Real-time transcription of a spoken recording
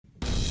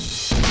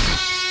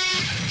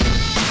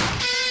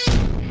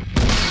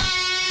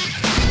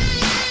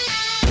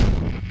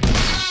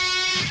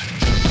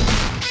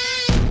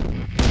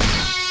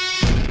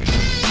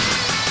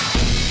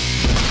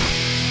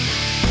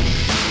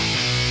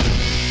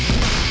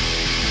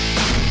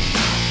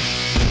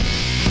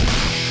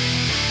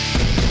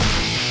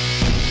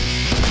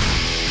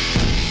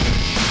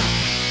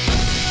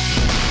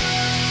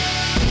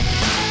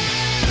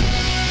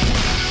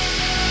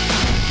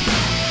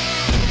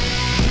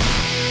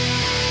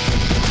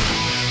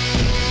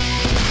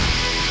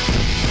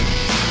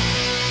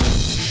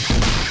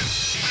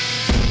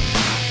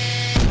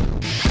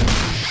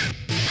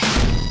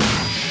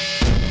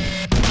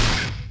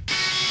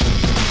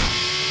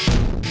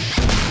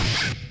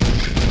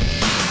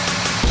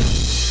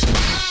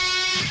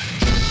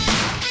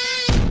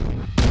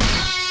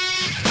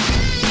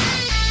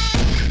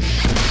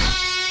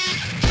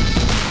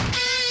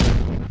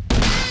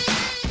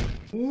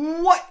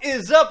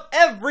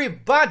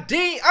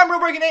everybody? I'm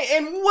RealBreakingNate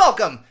and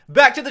welcome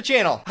back to the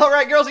channel.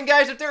 Alright girls and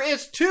guys, if there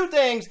is two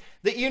things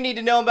that you need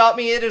to know about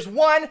me, it is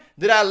one,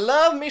 that I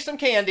love me some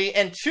candy,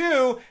 and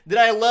two, that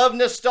I love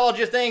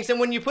nostalgia things. And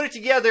when you put it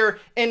together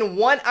in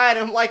one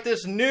item like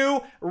this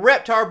new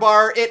Reptar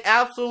bar, it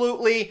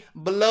absolutely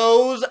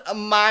blows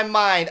my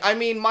mind. I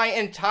mean, my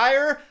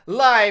entire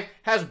life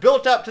has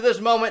built up to this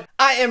moment.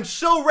 I am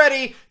so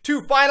ready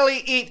to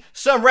finally eat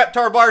some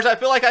Reptar bars. I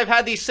feel like I've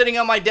had these sitting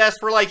on my desk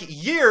for like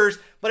years,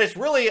 but it's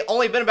really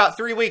only been about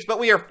 3 weeks. But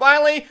we are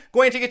finally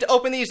going to get to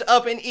open these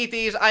up and eat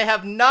these. I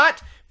have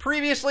not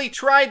previously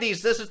tried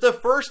these. This is the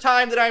first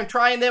time that I'm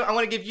trying them. I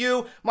want to give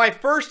you my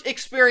first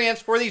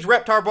experience for these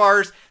Reptar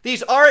bars.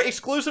 These are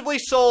exclusively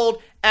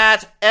sold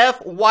at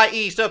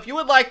FYE. So if you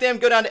would like them,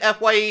 go down to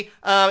FYE.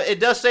 It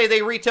does say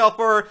they retail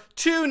for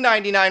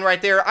 $2.99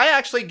 right there. I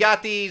actually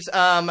got these,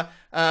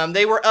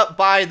 they were up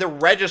by the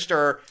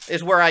register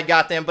is where I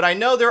got them, but I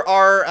know there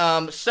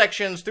are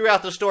sections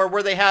throughout the store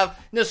where they have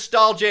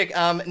nostalgic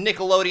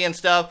Nickelodeon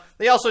stuff.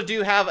 They also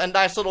do have a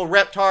nice little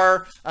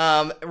Reptar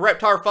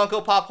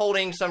Funko Pop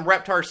holding some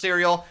Reptar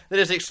cereal that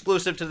is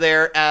exclusive to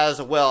there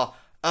as well.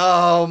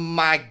 Oh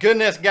my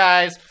goodness,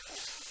 guys.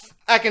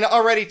 I can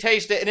already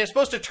taste it, and it's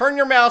supposed to turn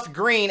your mouth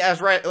green as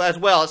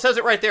well. It says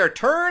it right there.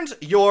 Turns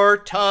your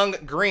tongue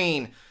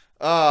green.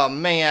 Oh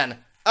man.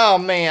 Oh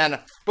man.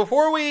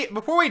 Before we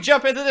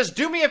jump into this,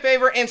 do me a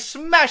favor and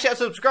smash that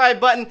subscribe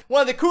button.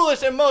 One of the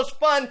coolest and most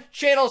fun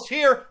channels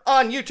here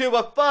on YouTube.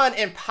 A fun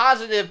and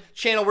positive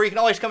channel where you can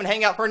always come and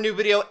hang out for a new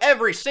video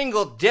every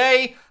single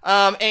day.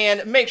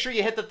 And make sure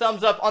you hit the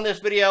thumbs up on this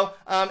video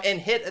and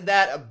hit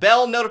that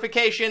bell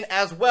notification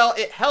as well.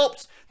 It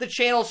helps the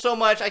channel so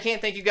much. I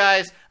can't thank you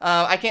guys.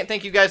 I can't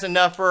thank you guys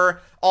enough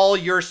for all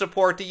your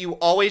support that you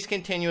always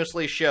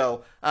continuously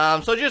show.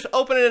 So just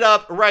open it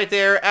up right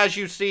there. As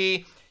you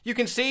see, you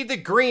can see the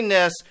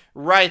greenness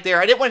right there.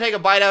 I didn't want to take a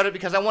bite out of it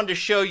because I wanted to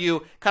show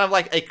you kind of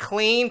like a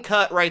clean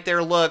cut right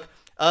there look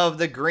of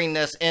the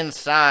greenness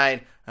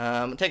inside.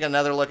 Take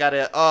another look at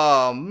it.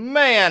 Oh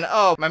man,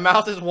 oh, my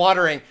mouth is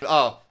watering.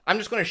 Oh, I'm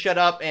just going to shut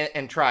up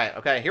and try it.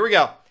 Okay, here we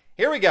go.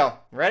 Here we go.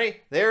 Ready?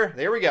 There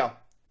we go.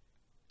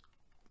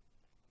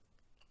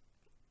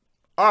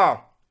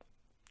 Oh.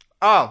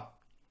 Oh.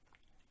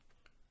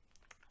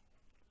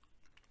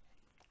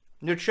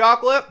 The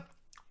chocolate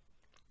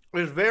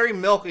is very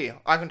milky.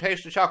 I can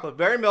taste the chocolate.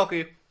 Very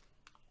milky.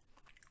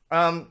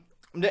 The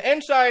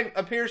inside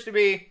appears to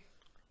be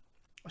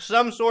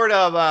some sort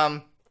of,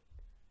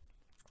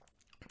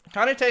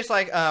 kind of tastes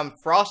like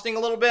frosting a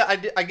little bit.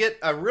 I get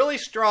a really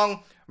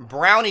strong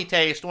brownie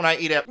taste when I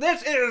eat it.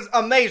 This is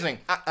amazing.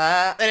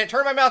 And it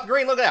turned my mouth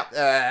green. Look at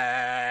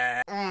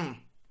that.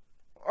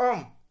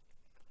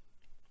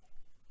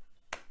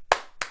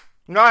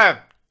 No.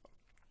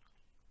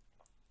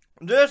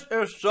 This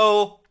is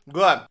so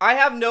good. I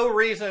have no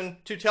reason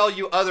to tell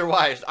you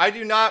otherwise. I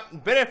do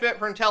not benefit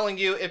from telling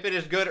you if it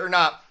is good or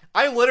not.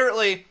 I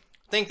literally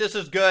think this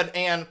is good,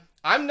 and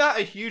I'm not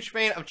a huge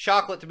fan of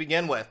chocolate to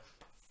begin with.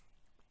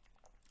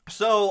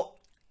 So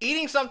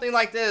eating something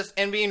like this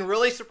and being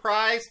really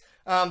surprised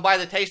by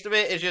the taste of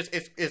it is just,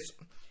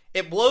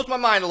 it blows my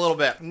mind a little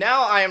bit.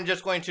 Now I'm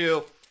just going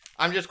to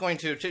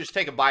just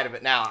take a bite of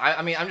it now.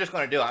 I mean, I'm just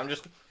going to do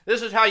it.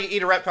 This is how you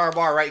eat a Reptar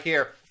bar right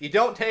here. You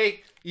don't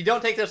take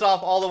this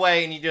off all the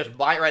way and you just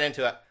bite right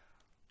into it.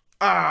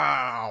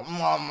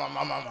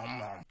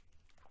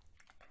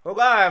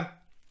 Okay.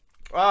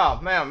 Oh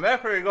man,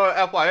 make sure you go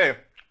to FYE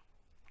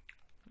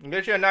and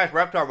get you a nice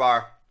Reptar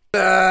bar.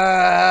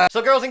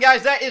 So girls and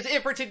guys, that is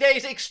it for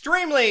today's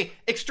extremely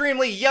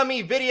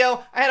yummy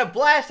video. I had a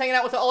blast hanging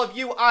out with all of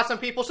you awesome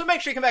people, so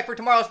make sure you come back for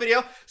tomorrow's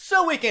video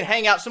so we can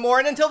hang out some more.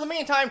 And until the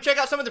meantime, check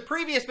out some of the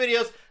previous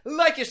videos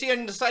like you see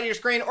on the side of your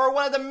screen, or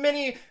one of the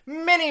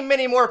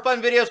many more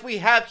fun videos we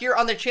have here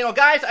on the channel.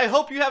 Guys, I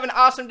hope you have an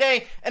awesome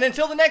day, and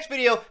until the next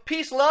video,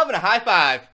 peace, love, and a high five.